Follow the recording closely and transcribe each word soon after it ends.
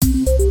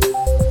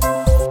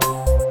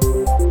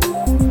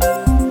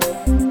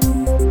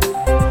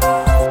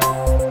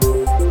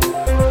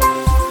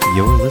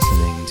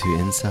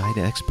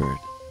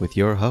with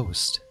your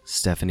host,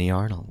 Stephanie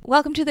Arnold.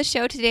 Welcome to the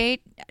show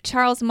today,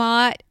 Charles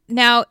Ma.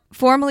 Now,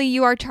 formally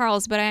you are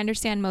Charles, but I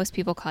understand most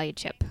people call you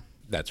Chip.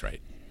 That's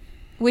right.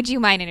 Would you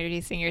mind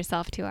introducing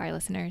yourself to our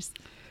listeners?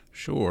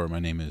 Sure.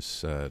 My name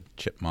is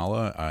Chip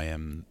Mala. I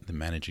am the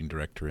managing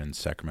director in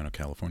Sacramento,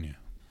 California.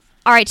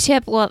 All right,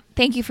 Chip. Well,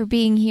 thank you for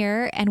being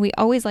here. And we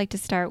always like to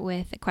start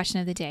with a question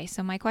of the day.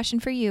 So my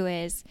question for you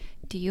is,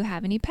 do you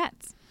have any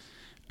pets?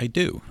 I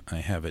do. I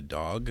have a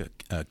dog,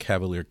 a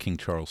Cavalier King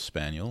Charles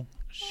Spaniel.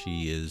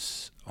 She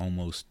is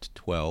almost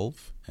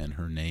 12, and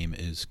her name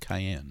is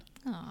Cayenne.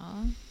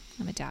 Aw,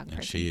 I'm a dog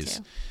person, too.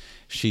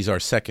 She's our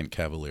second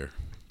Cavalier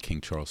King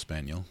Charles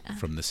Spaniel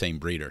from the same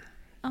breeder.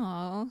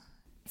 Oh.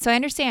 So I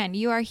understand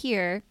you are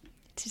here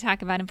to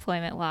talk about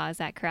employment law. Is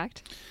that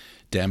correct?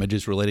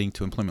 Damages relating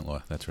to employment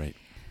law. That's right.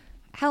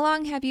 How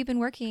long have you been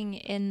working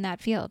in that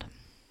field?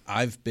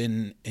 I've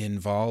been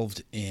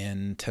involved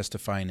in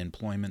testifying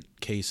employment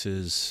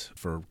cases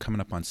for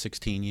coming up on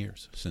 16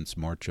 years, since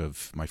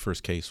my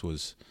first case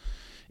was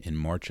in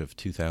March of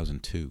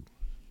 2002.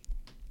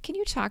 Can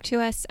you talk to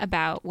us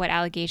about what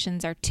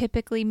allegations are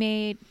typically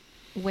made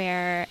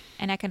where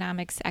an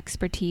economics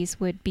expertise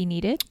would be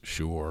needed?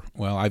 Sure.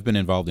 Well, I've been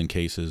involved in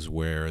cases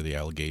where the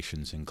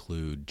allegations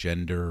include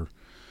gender,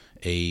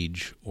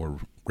 age,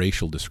 or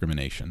racial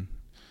discrimination,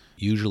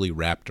 usually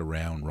wrapped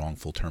around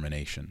wrongful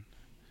termination.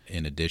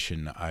 In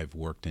addition, I've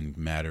worked in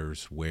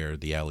matters where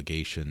the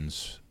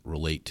allegations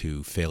relate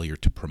to failure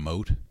to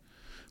promote,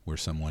 where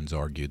someone's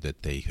argued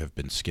that they have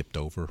been skipped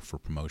over for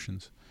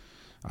promotions.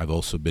 I've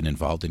also been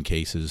involved in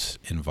cases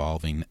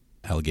involving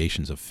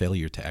allegations of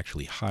failure to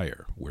actually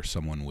hire, where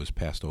someone was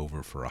passed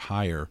over for a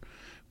hire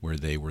where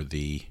they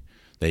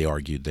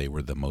argued they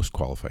were the most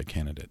qualified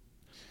candidate.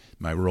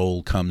 My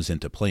role comes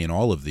into play in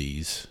all of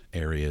these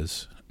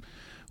areas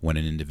when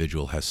an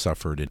individual has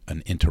suffered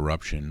an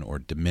interruption or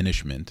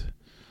diminishment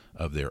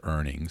of their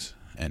earnings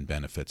and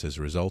benefits as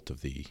a result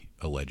of the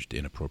alleged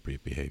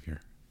inappropriate behavior.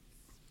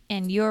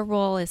 And your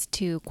role is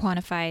to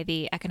quantify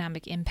the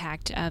economic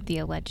impact of the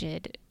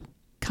alleged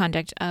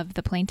conduct of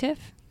the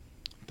plaintiff?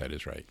 That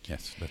is right.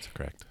 Yes, that's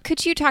correct.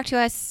 Could you talk to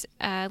us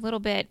a little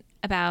bit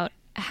about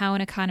how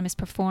an economist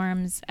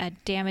performs a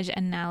damage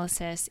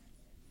analysis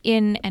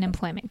in an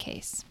employment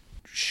case?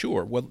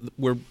 Sure. Well,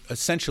 we're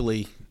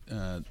essentially,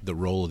 the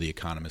role of the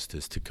economist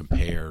is to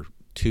compare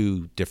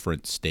two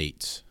different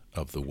states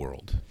of the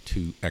world,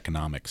 two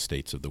economic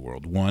states of the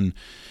world. One,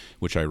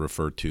 which I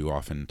refer to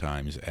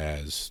oftentimes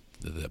as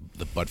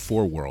the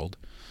but-for world,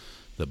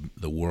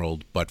 the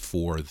world but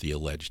for the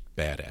alleged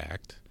bad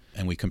act,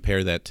 and we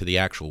compare that to the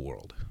actual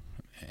world.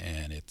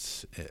 And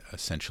it's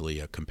essentially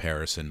a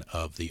comparison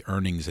of the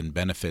earnings and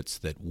benefits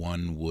that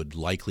one would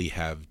likely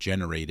have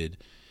generated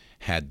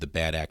had the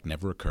bad act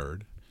never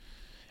occurred.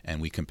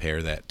 And we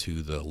compare that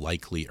to the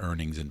likely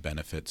earnings and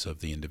benefits of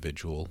the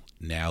individual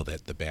now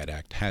that the bad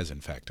act has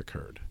in fact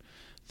occurred.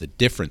 The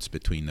difference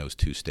between those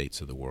two states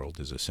of the world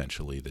is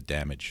essentially the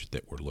damage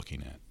that we're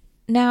looking at.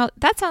 Now,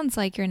 that sounds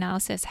like your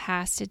analysis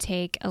has to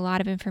take a lot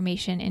of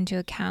information into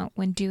account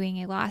when doing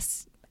a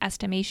loss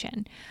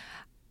estimation.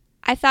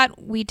 I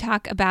thought we'd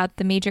talk about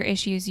the major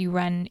issues you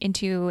run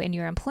into in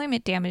your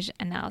employment damage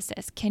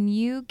analysis. Can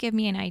you give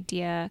me an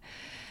idea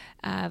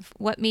of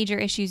what major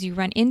issues you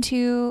run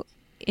into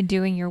in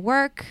doing your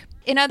work?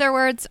 In other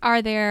words,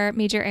 are there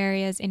major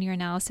areas in your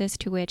analysis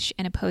to which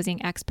an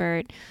opposing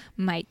expert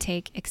might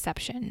take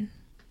exception?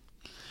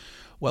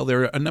 Well,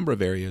 there are a number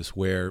of areas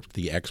where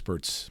the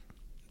experts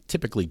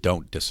typically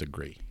don't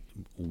disagree.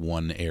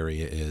 One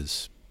area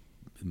is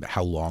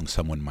how long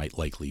someone might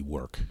likely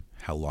work,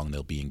 how long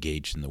they'll be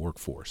engaged in the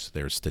workforce.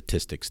 There's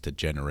statistics to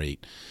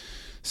generate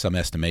some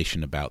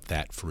estimation about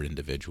that for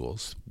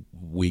individuals.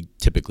 We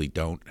typically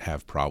don't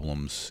have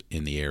problems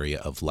in the area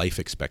of life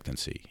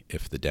expectancy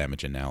if the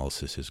damage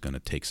analysis is going to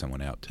take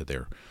someone out to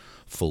their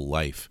full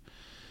life.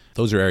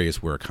 Those are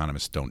areas where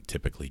economists don't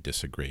typically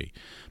disagree.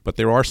 But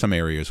there are some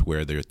areas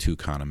where the two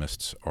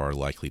economists are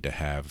likely to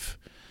have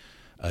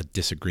a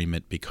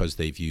disagreement because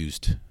they've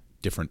used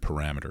different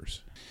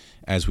parameters.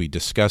 As we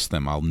discuss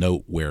them, I'll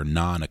note where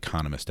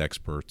non-economist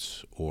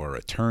experts or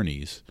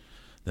attorneys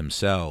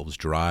themselves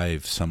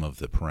drive some of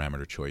the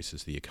parameter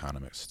choices the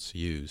economists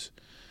use.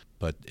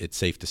 But it's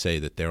safe to say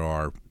that there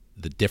are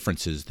the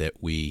differences that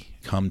we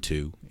come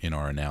to in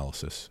our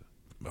analysis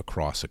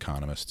across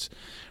economists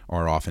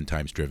are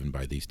oftentimes driven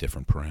by these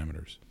different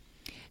parameters.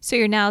 So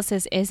your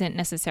analysis isn't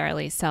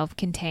necessarily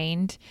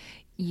self-contained.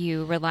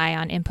 You rely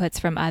on inputs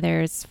from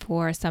others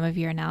for some of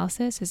your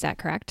analysis. Is that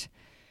correct?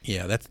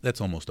 Yeah, that's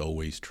almost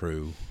always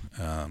true.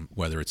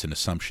 Whether it's an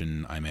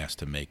assumption I'm asked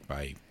to make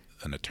by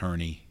an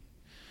attorney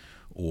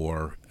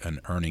or an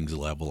earnings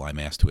level I'm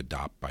asked to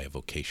adopt by a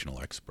vocational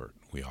expert.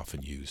 We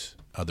often use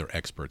other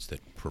experts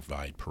that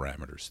provide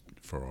parameters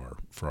for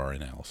our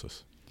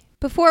analysis.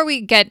 Before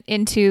we get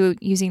into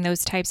using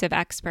those types of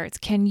experts,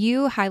 can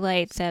you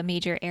highlight the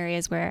major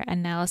areas where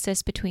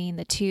analysis between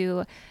the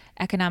two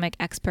economic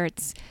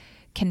experts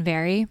can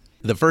vary?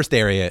 The first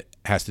area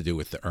has to do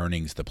with the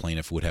earnings the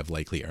plaintiff would have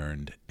likely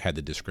earned had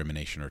the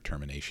discrimination or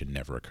termination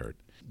never occurred.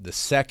 The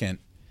second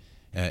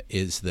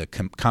is the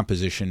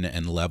composition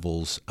and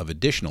levels of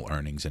additional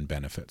earnings and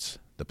benefits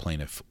the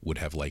plaintiff would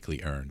have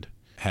likely earned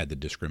had the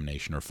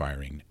discrimination or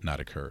firing not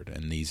occurred.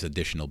 And these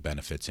additional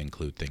benefits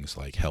include things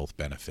like health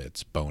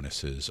benefits,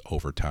 bonuses,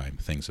 overtime,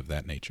 things of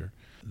that nature.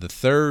 The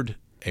third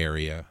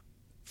area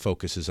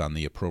focuses on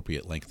the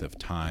appropriate length of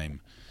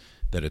time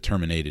that a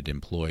terminated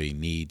employee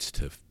needs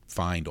to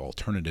find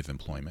alternative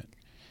employment,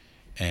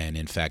 and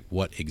in fact,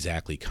 what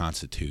exactly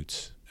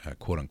constitutes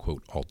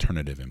quote-unquote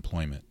alternative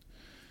employment.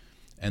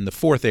 And the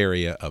fourth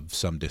area of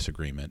some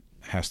disagreement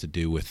has to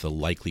do with the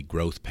likely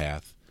growth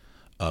path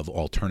of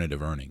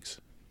alternative earnings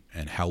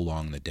and how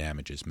long the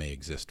damages may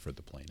exist for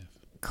the plaintiff.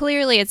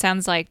 Clearly, it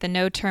sounds like the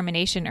no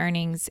termination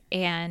earnings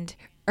and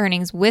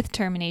earnings with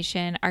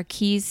termination are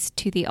keys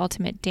to the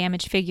ultimate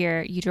damage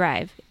figure you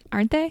derive,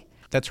 aren't they?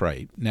 That's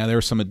right. Now, there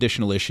are some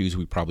additional issues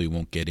we probably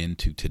won't get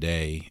into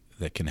today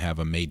that can have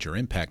a major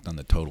impact on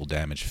the total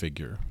damage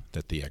figure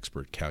that the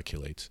expert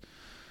calculates.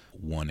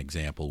 One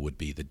example would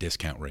be the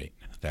discount rate.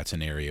 That's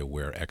an area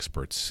where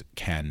experts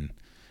can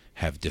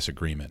have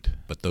disagreement,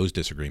 but those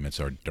disagreements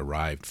are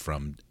derived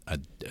from a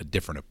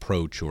different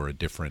approach or a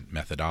different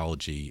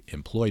methodology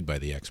employed by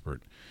the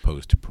expert,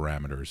 opposed to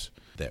parameters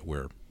that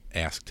we're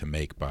asked to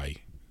make by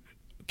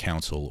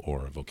counsel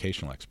or a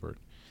vocational expert.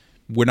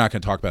 We're not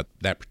going to talk about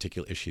that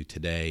particular issue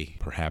today.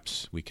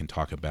 Perhaps we can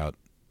talk about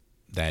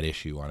that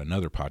issue on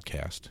another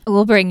podcast.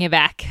 We'll bring you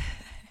back.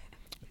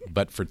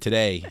 But for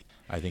today,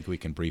 I think we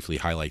can briefly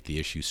highlight the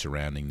issues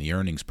surrounding the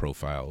earnings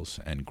profiles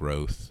and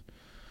growth,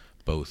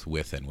 both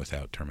with and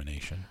without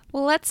termination.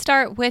 Well, let's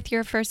start with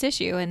your first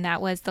issue, and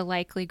that was the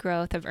likely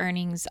growth of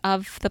earnings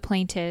of the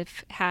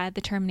plaintiff had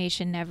the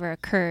termination never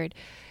occurred.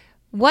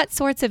 What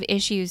sorts of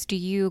issues do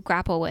you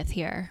grapple with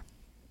here?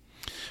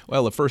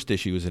 Well, the first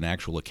issue is an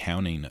actual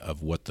accounting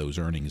of what those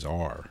earnings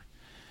are.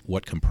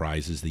 What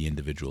comprises the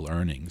individual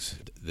earnings?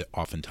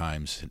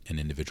 Oftentimes, an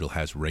individual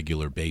has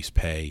regular base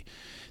pay.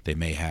 They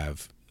may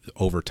have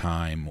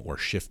overtime or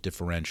shift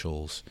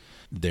differentials.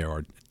 There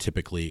are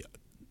typically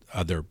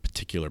other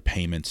particular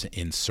payments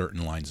in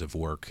certain lines of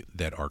work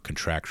that are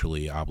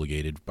contractually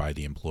obligated by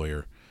the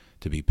employer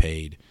to be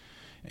paid.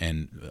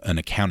 And an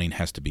accounting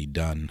has to be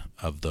done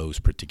of those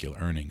particular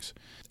earnings.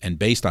 And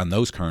based on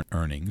those current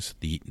earnings,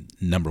 the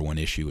number one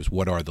issue is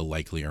what are the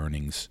likely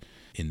earnings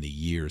in the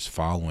years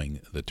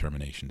following the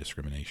termination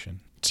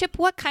discrimination. Chip,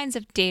 what kinds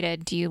of data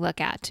do you look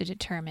at to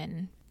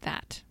determine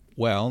that?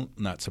 Well,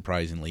 not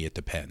surprisingly, it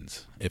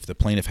depends. If the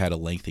plaintiff had a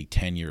lengthy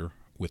tenure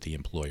with the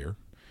employer,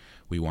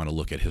 we want to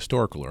look at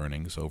historical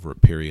earnings over a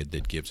period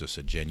that gives us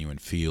a genuine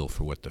feel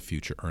for what the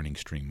future earning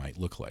stream might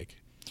look like.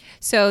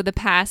 So the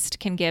past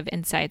can give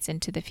insights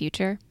into the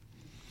future?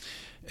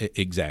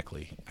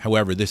 Exactly.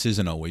 However, this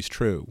isn't always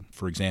true.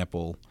 For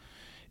example,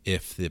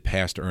 if the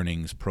past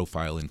earnings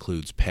profile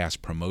includes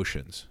past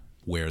promotions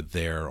where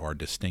there are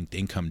distinct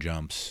income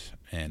jumps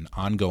and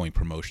ongoing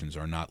promotions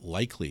are not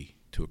likely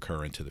to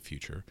occur into the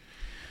future,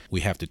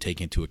 we have to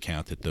take into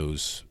account that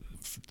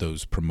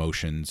those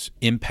promotions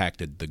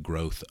impacted the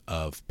growth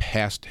of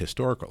past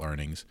historical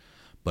earnings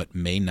but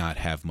may not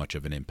have much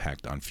of an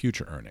impact on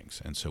future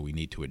earnings. And so we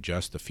need to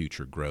adjust the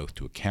future growth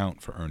to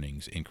account for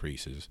earnings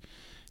increases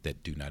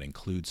that do not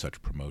include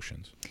such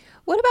promotions.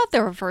 What about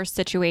the reverse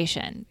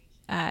situation?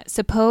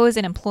 Suppose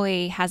an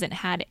employee hasn't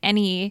had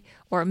any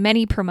or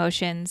many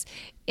promotions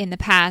in the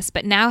past,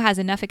 but now has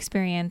enough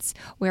experience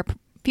where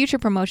future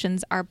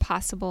promotions are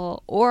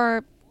possible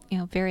or,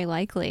 very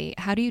likely.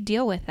 How do you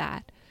deal with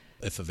that?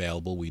 If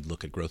available, we'd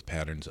look at growth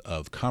patterns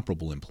of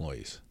comparable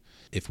employees.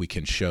 If we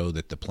can show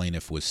that the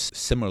plaintiff was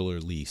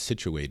similarly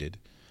situated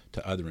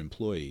to other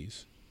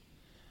employees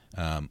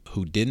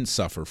who didn't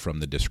suffer from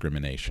the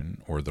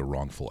discrimination or the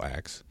wrongful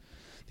acts,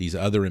 these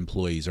other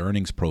employees'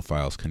 earnings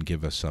profiles can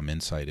give us some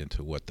insight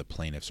into what the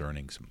plaintiff's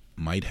earnings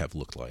might have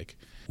looked like.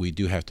 We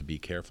do have to be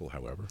careful,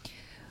 however.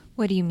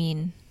 What do you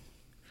mean?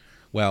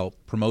 Well,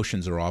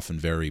 promotions are often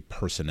very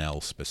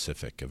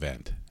personnel-specific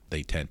event.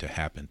 They tend to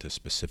happen to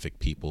specific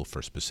people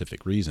for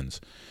specific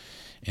reasons.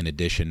 In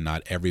addition,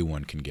 not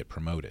everyone can get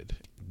promoted.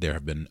 There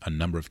have been a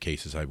number of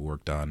cases I've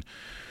worked on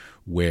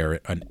where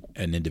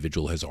an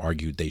individual has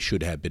argued they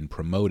should have been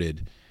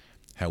promoted.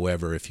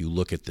 However, if you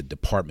look at the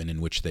department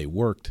in which they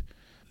worked,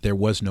 there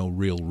was no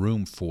real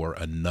room for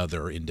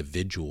another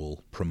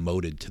individual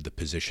promoted to the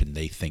position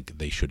they think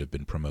they should have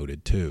been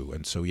promoted to.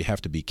 And so you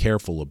have to be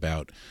careful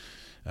about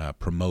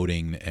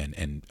promoting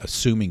and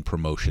assuming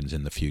promotions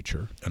in the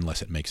future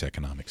unless it makes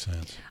economic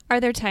sense. Are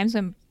there times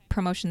when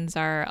promotions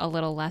are a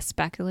little less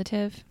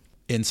speculative?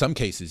 In some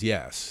cases,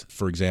 yes.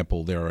 For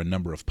example, there are a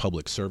number of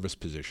public service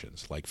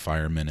positions like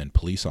firemen and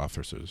police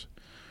officers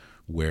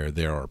where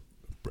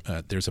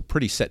there's a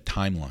pretty set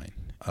timeline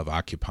of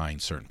occupying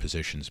certain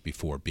positions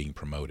before being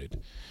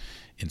promoted.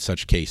 In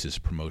such cases,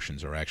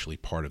 promotions are actually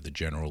part of the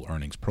general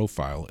earnings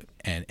profile,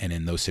 and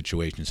in those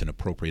situations, an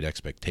appropriate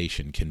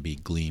expectation can be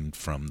gleaned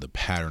from the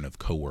pattern of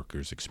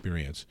coworkers'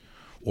 experience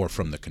or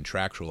from the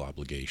contractual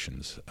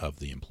obligations of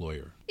the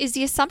employer. Is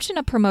the assumption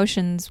of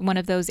promotions one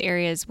of those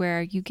areas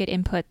where you get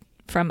input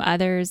from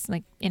others?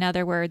 Like, in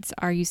other words,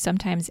 are you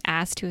sometimes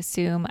asked to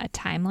assume a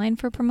timeline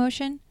for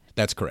promotion?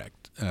 That's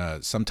correct.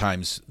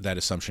 Sometimes that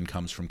assumption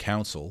comes from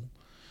counsel,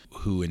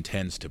 who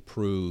intends to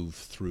prove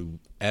through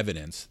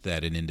evidence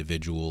that an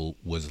individual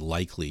was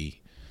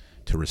likely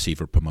to receive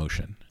a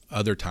promotion.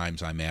 Other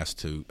times I'm asked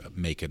to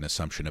make an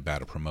assumption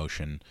about a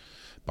promotion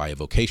by a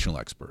vocational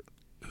expert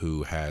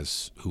who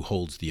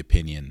holds the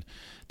opinion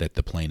that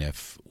the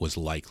plaintiff was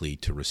likely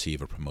to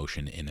receive a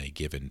promotion in a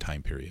given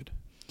time period.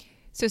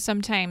 So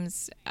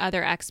sometimes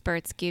other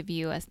experts give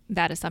you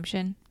that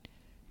assumption?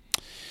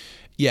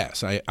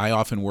 Yes, I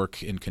often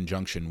work in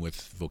conjunction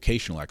with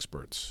vocational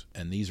experts,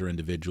 and these are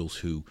individuals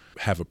who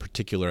have a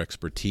particular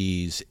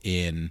expertise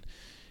in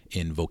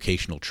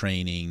vocational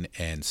training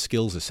and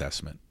skills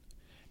assessment.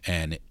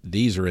 And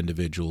these are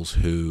individuals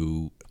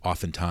who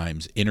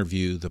oftentimes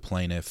interview the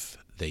plaintiff.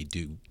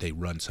 They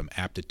run some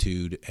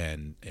aptitude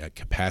and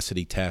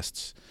capacity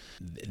tests.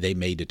 They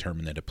may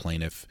determine that a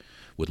plaintiff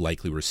would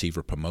likely receive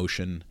a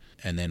promotion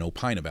and then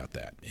opine about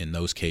that. In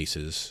those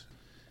cases,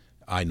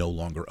 I no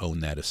longer own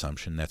that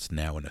assumption. That's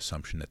now an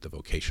assumption that the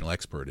vocational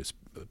expert is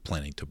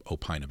planning to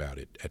opine about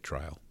it at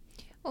trial.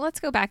 Well, let's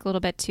go back a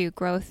little bit to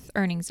growth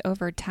earnings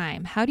over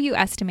time. How do you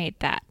estimate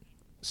that?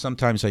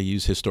 Sometimes I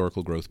use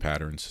historical growth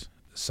patterns.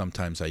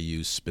 Sometimes I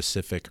use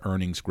specific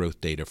earnings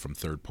growth data from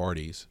third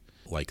parties,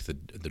 like the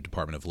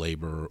Department of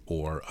Labor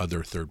or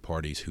other third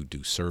parties who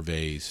do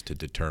surveys to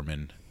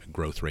determine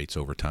growth rates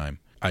over time.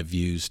 I've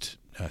used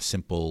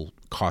simple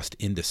cost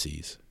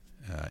indices,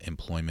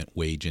 employment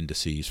wage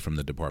indices from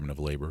the Department of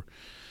Labor,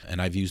 and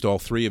I've used all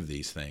three of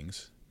these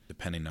things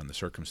depending on the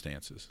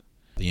circumstances.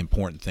 The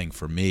important thing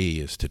for me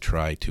is to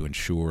try to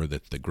ensure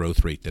that the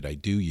growth rate that I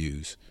do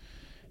use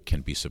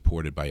can be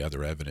supported by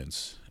other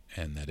evidence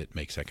and that it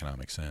makes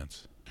economic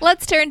sense.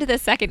 Let's turn to the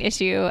second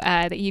issue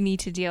that you need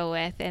to deal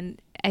with,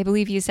 and I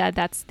believe you said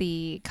that's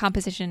the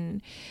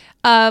composition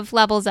of,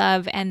 levels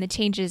of, and the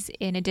changes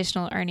in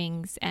additional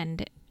earnings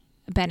and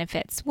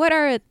benefits. What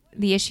are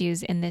the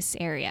issues in this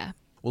area?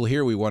 Well,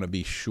 here we want to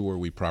be sure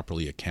we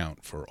properly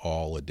account for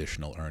all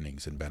additional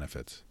earnings and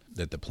benefits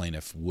that the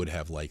plaintiff would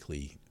have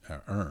likely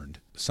earned.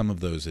 Some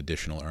of those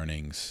additional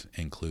earnings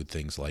include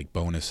things like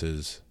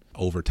bonuses,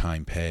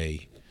 overtime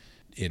pay.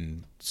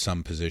 In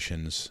some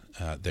positions,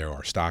 there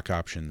are stock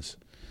options.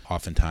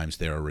 Oftentimes,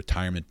 there are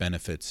retirement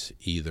benefits,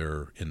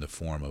 either in the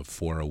form of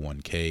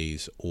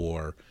 401ks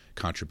or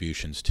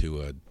contributions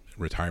to a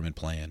retirement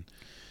plan.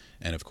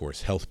 And of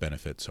course, health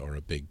benefits are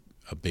a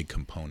big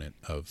component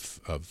of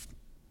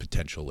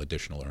potential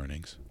additional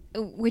earnings.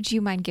 Would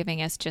you mind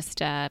giving us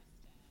just a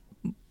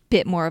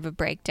bit more of a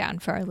breakdown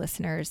for our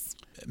listeners?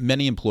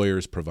 Many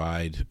employers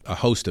provide a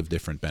host of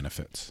different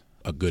benefits.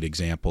 A good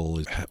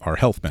example are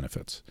health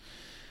benefits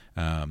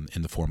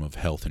in the form of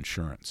health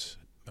insurance.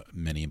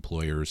 Many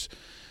employers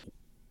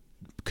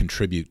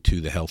contribute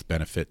to the health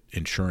benefit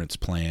insurance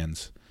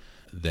plans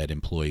that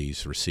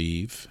employees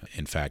receive.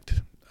 In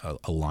fact,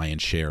 a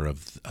lion's share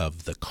of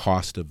the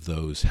cost of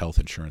those health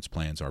insurance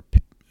plans are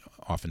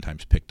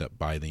oftentimes picked up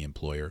by the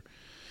employer.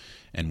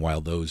 And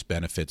while those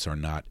benefits are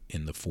not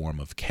in the form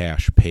of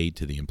cash paid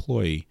to the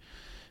employee,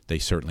 they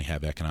certainly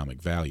have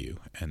economic value,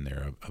 and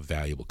they're a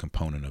valuable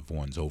component of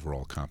one's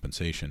overall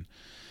compensation.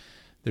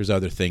 There's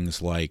other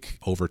things like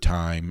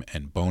overtime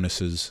and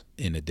bonuses,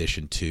 in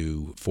addition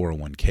to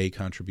 401k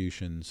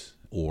contributions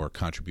or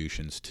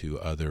contributions to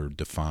other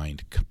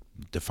defined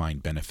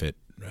benefit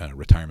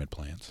retirement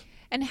plans.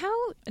 And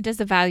how does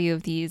the value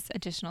of these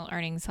additional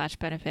earnings /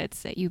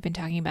 benefits that you've been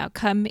talking about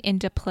come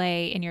into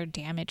play in your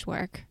damage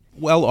work?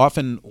 Well,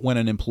 often when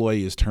an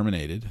employee is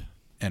terminated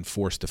and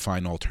forced to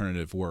find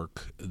alternative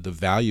work, the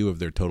value of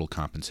their total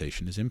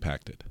compensation is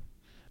impacted.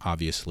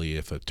 Obviously,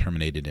 if a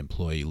terminated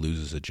employee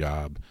loses a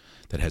job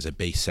that has a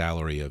base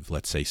salary of,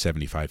 let's say,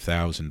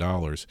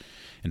 $75,000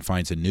 and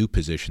finds a new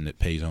position that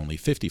pays only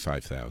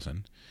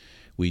 $55,000,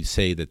 we'd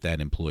say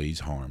that employee's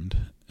harmed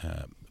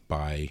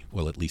by,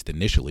 well, at least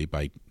initially,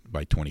 by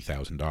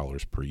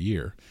 $20,000 per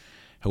year.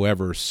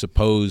 However,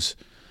 suppose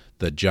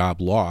the job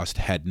lost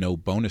had no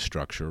bonus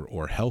structure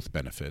or health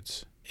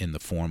benefits in the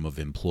form of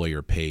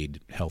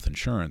employer-paid health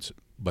insurance,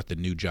 but the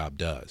new job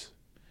does.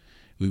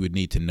 We would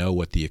need to know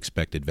what the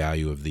expected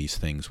value of these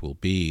things will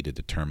be to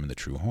determine the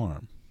true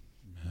harm.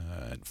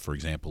 For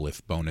example,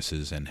 if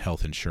bonuses and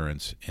health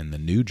insurance in the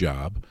new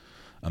job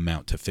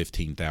amount to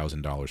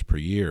 $15,000 per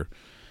year,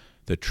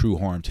 the true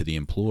harm to the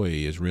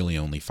employee is really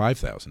only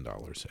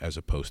 $5,000 as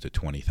opposed to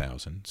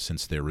 $20,000,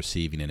 since they're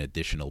receiving an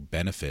additional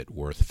benefit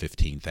worth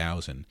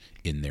 $15,000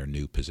 in their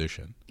new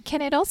position.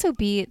 Can it also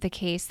be the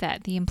case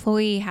that the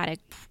employee had a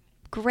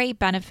great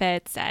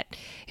benefits at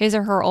his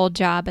or her old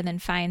job and then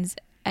finds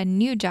a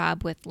new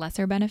job with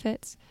lesser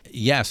benefits?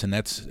 Yes, and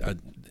that's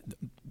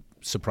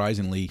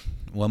surprisingly,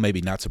 well,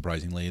 maybe not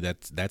surprisingly,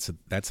 that's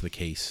the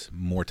case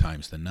more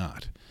times than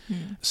not.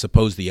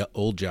 Suppose the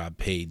old job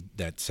paid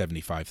that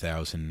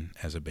 $75,000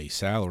 as a base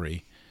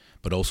salary,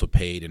 but also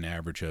paid an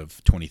average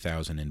of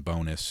 $20,000 in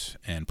bonus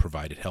and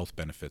provided health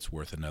benefits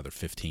worth another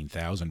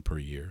 $15,000 per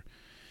year.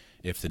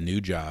 If the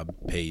new job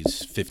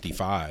pays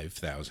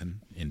 $55,000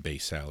 in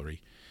base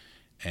salary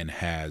and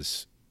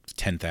has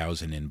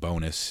 $10,000 in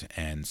bonus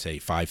and say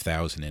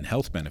 $5,000 in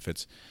health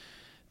benefits,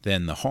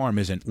 then the harm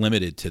isn't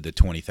limited to the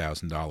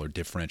 $20,000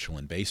 differential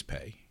in base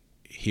pay.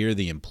 Here,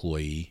 the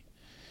employee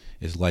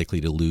is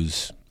likely to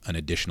lose an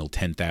additional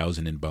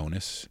 $10,000 in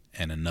bonus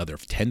and another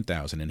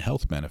 $10,000 in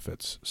health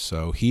benefits.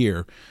 So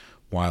here,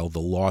 while the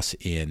loss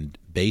in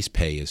base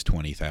pay is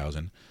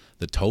 $20,000,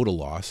 the total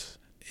loss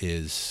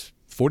is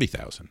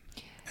 $40,000.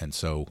 And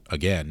so,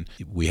 again,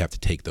 we have to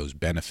take those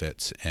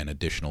benefits and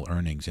additional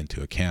earnings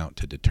into account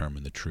to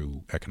determine the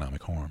true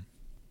economic harm.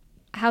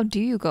 How do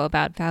you go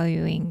about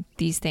valuing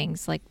these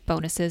things like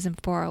bonuses and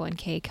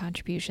 401k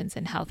contributions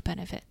and health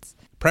benefits?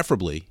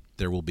 Preferably,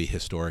 there will be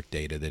historic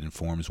data that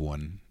informs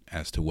one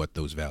as to what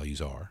those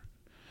values are.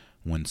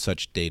 When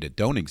such data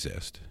don't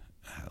exist,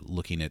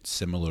 looking at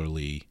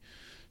similarly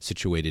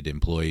situated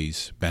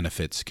employees'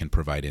 benefits can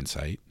provide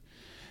insight.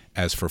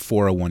 As for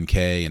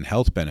 401k and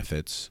health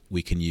benefits,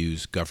 we can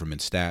use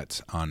government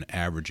stats on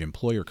average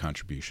employer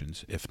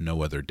contributions if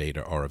no other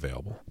data are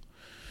available.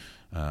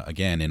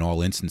 Again, in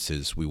all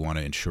instances, we want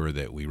to ensure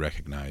that we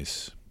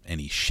recognize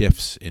any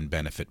shifts in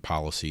benefit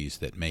policies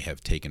that may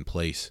have taken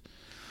place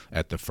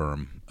at the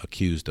firm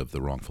accused of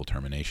the wrongful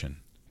termination.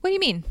 What do you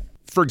mean?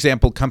 For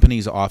example,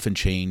 companies often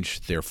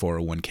change their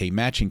 401k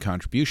matching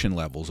contribution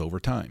levels over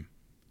time.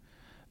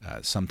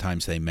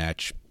 Sometimes they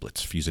match,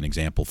 let's use an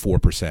example,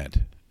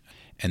 4%.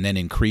 And then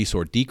increase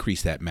or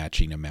decrease that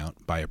matching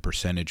amount by a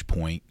percentage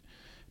point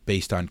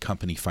based on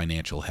company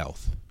financial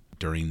health.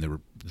 During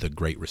the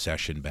Great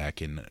Recession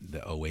back in the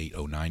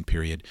 2008-09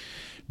 period,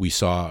 we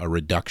saw a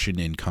reduction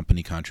in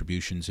company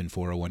contributions in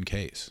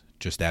 401ks,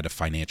 just out of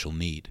financial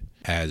need.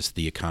 As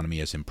the economy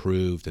has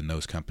improved and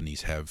those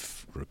companies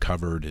have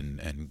recovered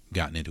and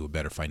gotten into a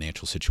better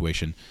financial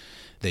situation,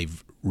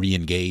 they've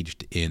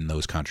re-engaged in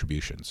those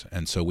contributions.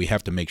 And so we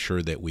have to make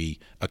sure that we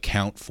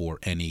account for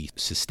any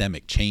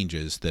systemic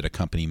changes that a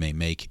company may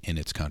make in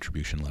its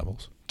contribution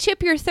levels.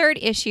 Chip, your third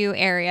issue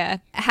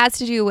area has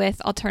to do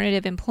with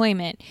alternative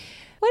employment.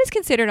 What is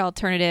considered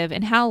alternative,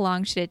 and how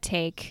long should it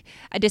take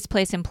a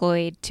displaced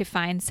employee to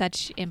find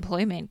such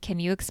employment? Can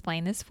you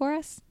explain this for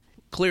us?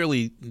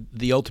 Clearly,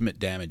 the ultimate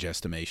damage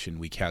estimation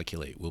we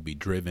calculate will be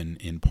driven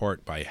in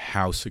part by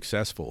how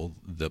successful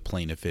the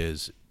plaintiff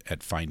is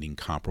at finding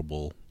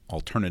comparable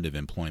alternative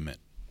employment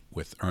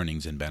with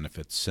earnings and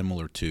benefits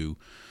similar to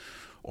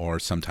or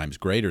sometimes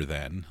greater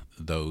than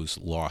those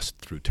lost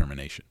through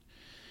termination.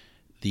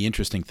 The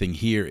interesting thing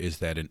here is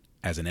that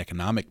as an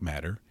economic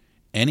matter,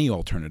 any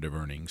alternative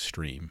earnings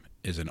stream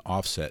is an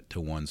offset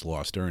to one's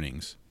lost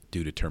earnings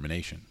due to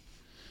termination.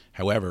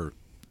 However,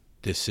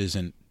 this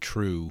isn't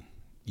true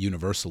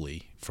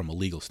universally from a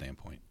legal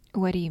standpoint.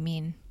 What do you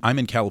mean? I'm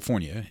in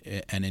California,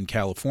 and in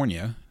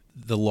California,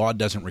 the law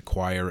doesn't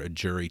require a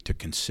jury to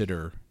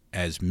consider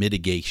as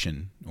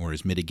mitigation or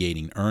as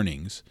mitigating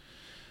earnings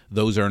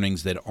those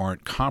earnings that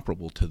aren't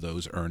comparable to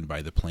those earned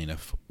by the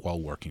plaintiff while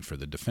working for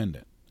the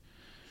defendant.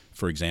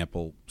 For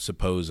example,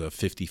 suppose a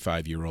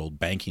 55-year-old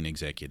banking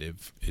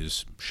executive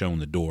is shown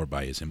the door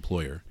by his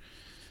employer.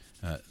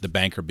 The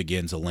banker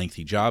begins a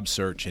lengthy job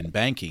search in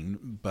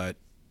banking, but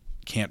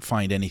can't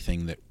find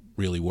anything that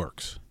really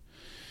works.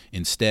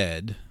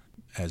 Instead,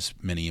 as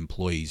many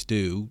employees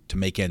do, to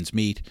make ends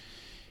meet,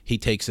 he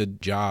takes a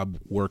job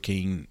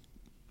working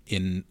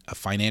in a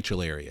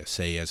financial area,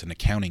 say as an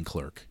accounting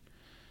clerk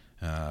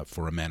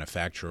for a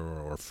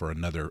manufacturer or for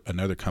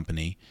another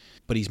company,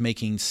 but he's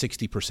making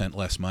 60%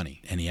 less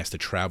money, and he has to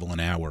travel an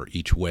hour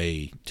each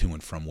way to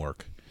and from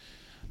work.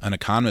 An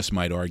economist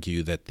might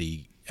argue that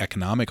the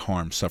economic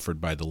harm suffered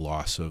by the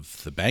loss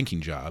of the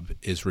banking job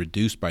is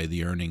reduced by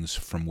the earnings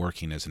from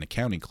working as an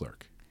accounting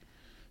clerk,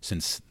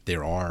 since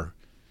there are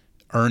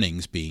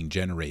earnings being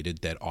generated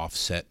that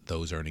offset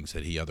those earnings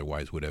that he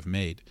otherwise would have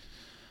made.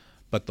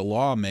 But the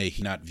law may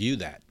not view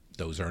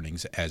those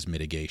earnings as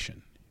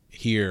mitigation.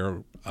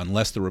 Here,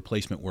 unless the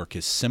replacement work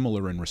is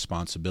similar in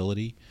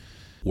responsibility,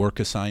 work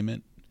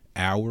assignment,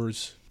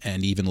 hours,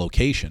 and even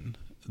location,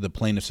 the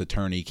plaintiff's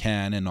attorney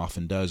can and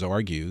often does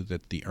argue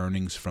that the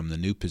earnings from the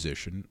new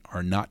position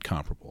are not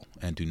comparable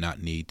and do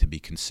not need to be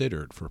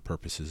considered for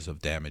purposes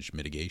of damage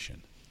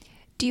mitigation.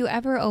 Do you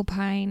ever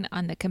opine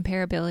on the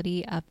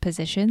comparability of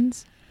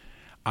positions?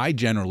 I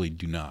generally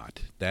do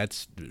not.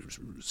 That's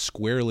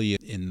squarely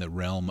in the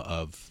realm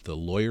of the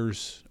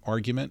lawyer's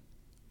argument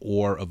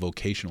or a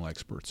vocational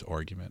expert's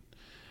argument.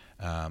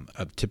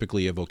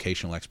 Typically, a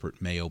vocational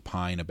expert may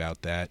opine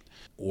about that,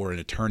 or an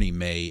attorney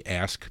may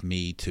ask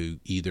me to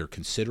either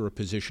consider a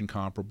position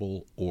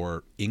comparable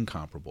or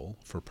incomparable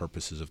for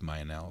purposes of my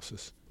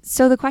analysis.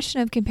 So the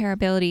question of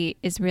comparability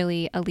is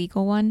really a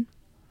legal one?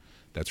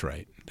 That's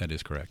right. That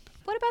is correct.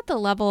 What about the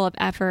level of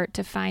effort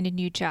to find a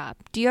new job?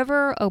 Do you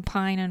ever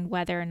opine on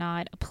whether or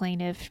not a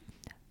plaintiff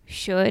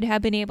should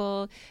have been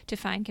able to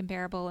find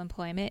comparable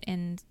employment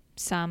in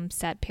some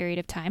set period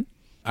of time?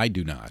 I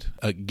do not.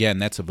 Again,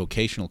 that's a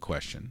vocational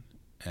question,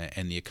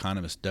 and the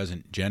economist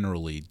doesn't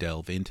generally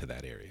delve into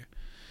that area.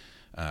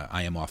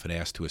 I am often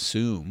asked to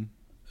assume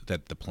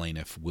that the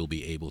plaintiff will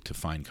be able to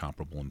find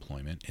comparable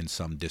employment in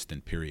some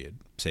distant period,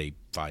 say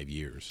 5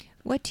 years.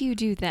 What do you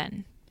do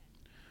then?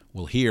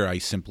 Well, here I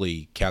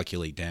simply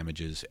calculate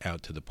damages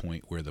out to the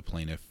point where the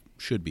plaintiff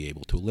should be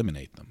able to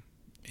eliminate them.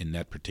 In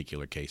that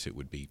particular case, it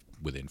would be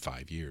within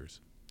 5 years.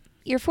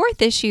 Your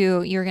fourth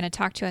issue, you're going to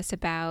talk to us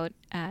about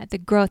the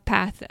growth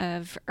path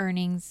of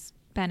earnings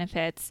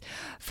benefits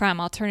from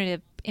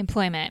alternative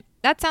employment.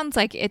 That sounds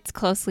like it's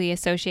closely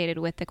associated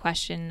with the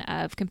question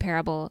of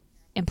comparable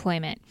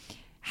employment.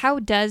 How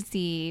does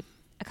the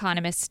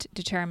economist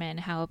determine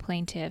how a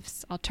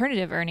plaintiff's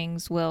alternative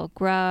earnings will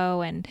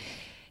grow and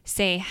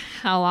say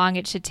how long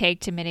it should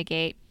take to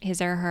mitigate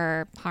his or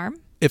her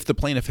harm? If the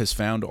plaintiff has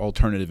found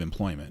alternative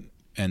employment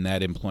and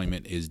that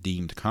employment is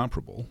deemed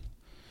comparable,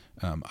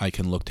 I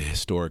can look to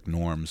historic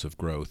norms of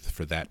growth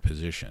for that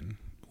position.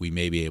 We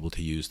may be able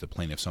to use the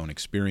plaintiff's own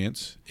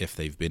experience if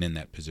they've been in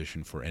that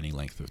position for any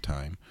length of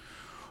time,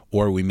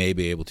 or we may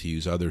be able to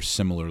use other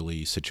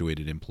similarly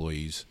situated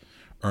employees'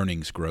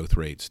 earnings growth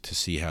rates to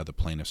see how the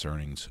plaintiff's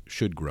earnings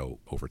should grow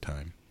over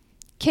time.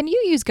 Can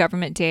you use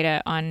government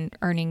data on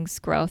earnings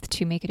growth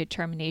to make a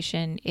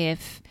determination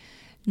if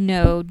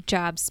no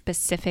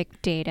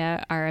job-specific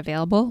data are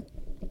available?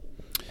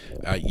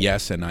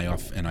 Yes, and I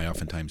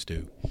oftentimes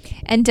do.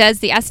 And does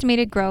the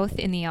estimated growth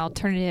in the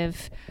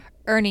alternative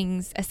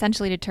earnings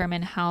essentially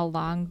determine how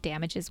long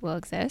damages will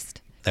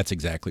exist? That's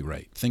exactly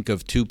right. Think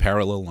of two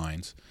parallel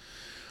lines,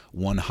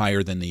 one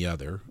higher than the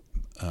other,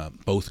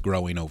 both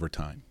growing over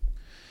time.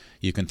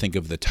 You can think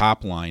of the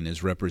top line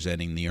as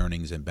representing the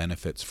earnings and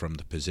benefits from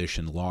the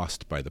position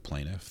lost by the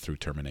plaintiff through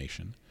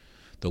termination.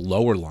 The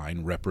lower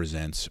line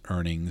represents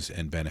earnings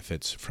and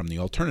benefits from the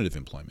alternative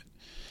employment.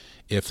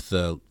 If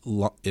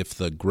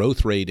the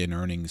growth rate in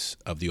earnings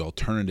of the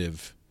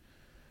alternative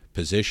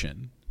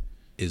position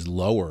is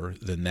lower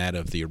than that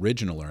of the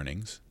original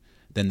earnings,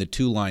 then the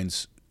two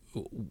lines,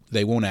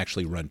 they won't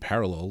actually run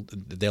parallel.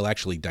 They'll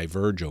actually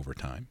diverge over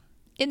time.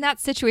 In that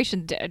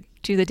situation,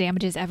 do the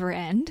damages ever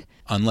end?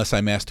 Unless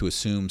I'm asked to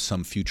assume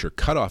some future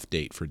cutoff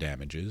date for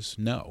damages,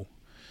 no.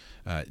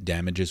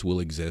 Damages will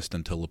exist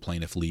until the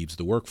plaintiff leaves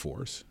the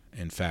workforce.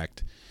 In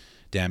fact,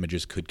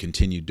 damages could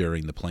continue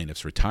during the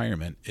plaintiff's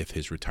retirement if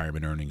his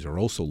retirement earnings are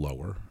also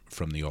lower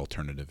from the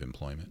alternative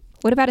employment.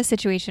 What about a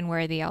situation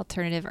where the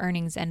alternative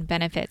earnings and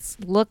benefits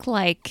look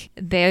like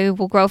they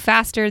will grow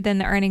faster than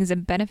the earnings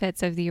and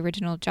benefits of the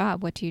original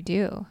job? What do you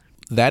do?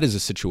 That is a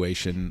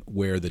situation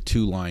where the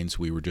two lines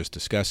we were just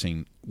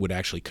discussing would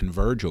actually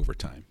converge over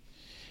time.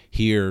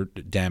 Here,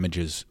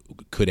 damages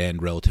could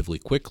end relatively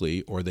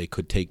quickly, or they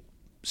could take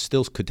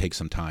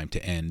some time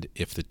to end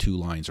if the two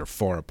lines are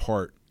far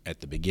apart at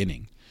the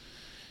beginning.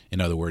 In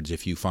other words,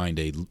 if you find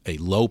a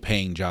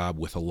low-paying job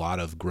with a lot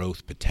of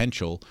growth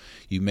potential,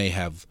 you may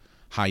have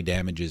high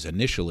damages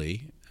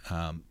initially,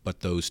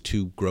 but those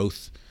two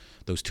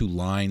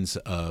lines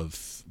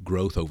of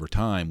growth over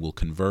time will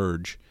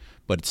converge,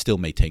 but it still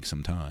may take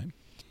some time.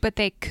 But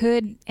they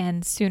could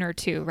end sooner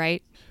too,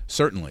 right?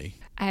 Certainly.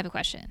 I have a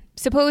question.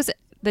 Suppose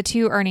the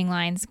two earning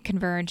lines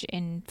converge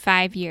in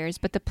 5 years,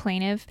 but the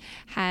plaintiff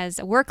has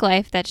a work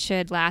life that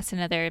should last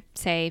another,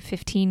 say,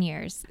 15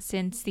 years.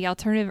 Since the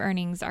alternative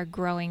earnings are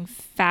growing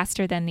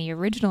faster than the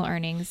original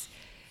earnings,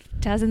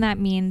 doesn't that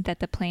mean that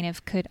the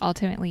plaintiff could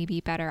ultimately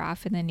be better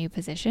off in the new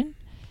position?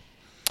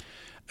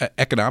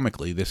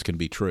 Economically, this can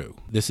be true.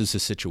 This is a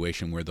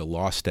situation where the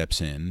law steps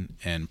in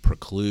and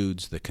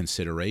precludes the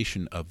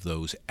consideration of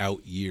those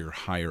out-year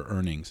higher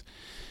earnings.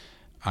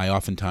 I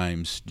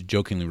oftentimes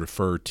jokingly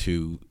refer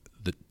to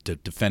the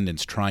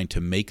defendants trying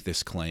to make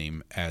this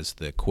claim as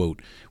the,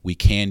 quote, "we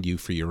canned you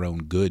for your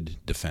own good"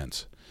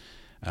 defense.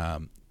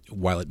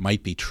 While it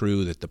might be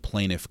true that the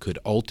plaintiff could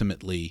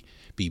ultimately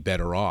be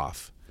better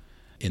off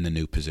in the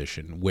new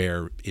position,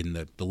 where in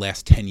the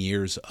last 10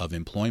 years of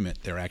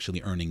employment, they're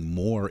actually earning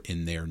more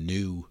in their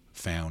new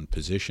found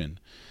position,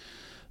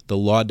 the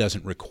law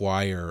doesn't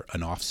require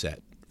an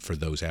offset for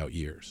those out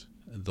years.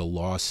 The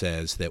law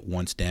says that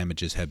once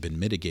damages have been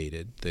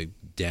mitigated, the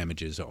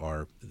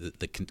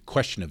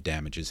question of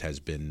damages has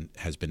been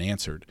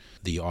answered.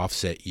 The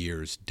offset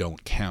years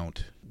don't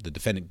count. The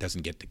defendant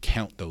doesn't get to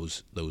count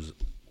those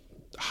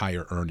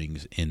higher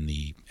earnings in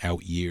the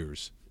out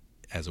years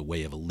as a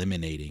way of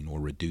eliminating or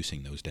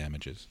reducing those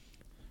damages.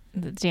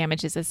 The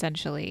damages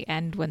essentially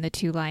end when the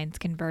two lines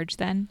converge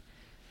then?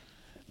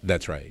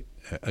 That's right.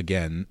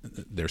 Again,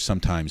 there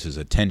sometimes is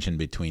a tension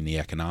between the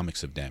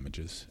economics of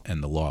damages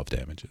and the law of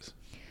damages.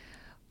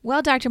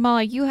 Well, Dr.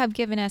 Molla, you have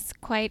given us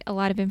quite a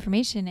lot of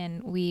information,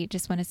 and we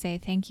just want to say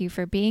thank you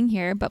for being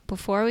here. But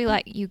before we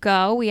let you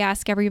go, we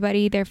ask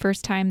everybody their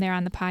first time they're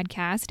on the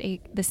podcast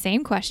the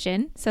same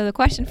question. So the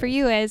question for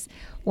you is,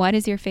 what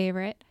is your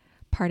favorite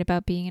part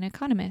about being an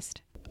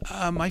economist?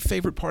 My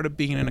favorite part of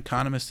being an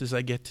economist is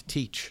I get to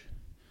teach.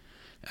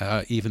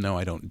 Even though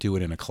I don't do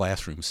it in a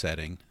classroom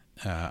setting,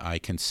 I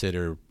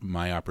consider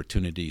my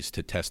opportunities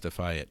to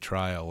testify at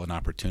trial an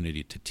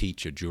opportunity to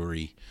teach a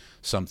jury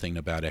something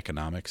about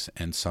economics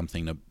and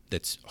something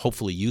that's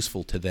hopefully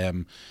useful to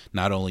them,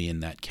 not only in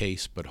that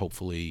case, but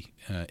hopefully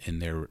in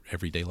their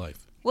everyday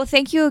life. Well,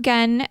 thank you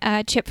again,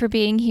 Chip, for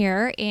being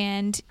here.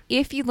 And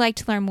if you'd like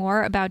to learn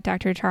more about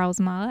Dr. Charles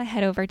Mala,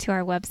 head over to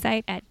our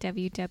website at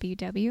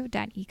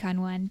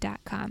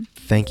www.econ1.com.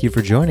 Thank you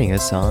for joining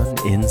us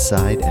on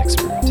Inside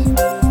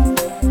Expert.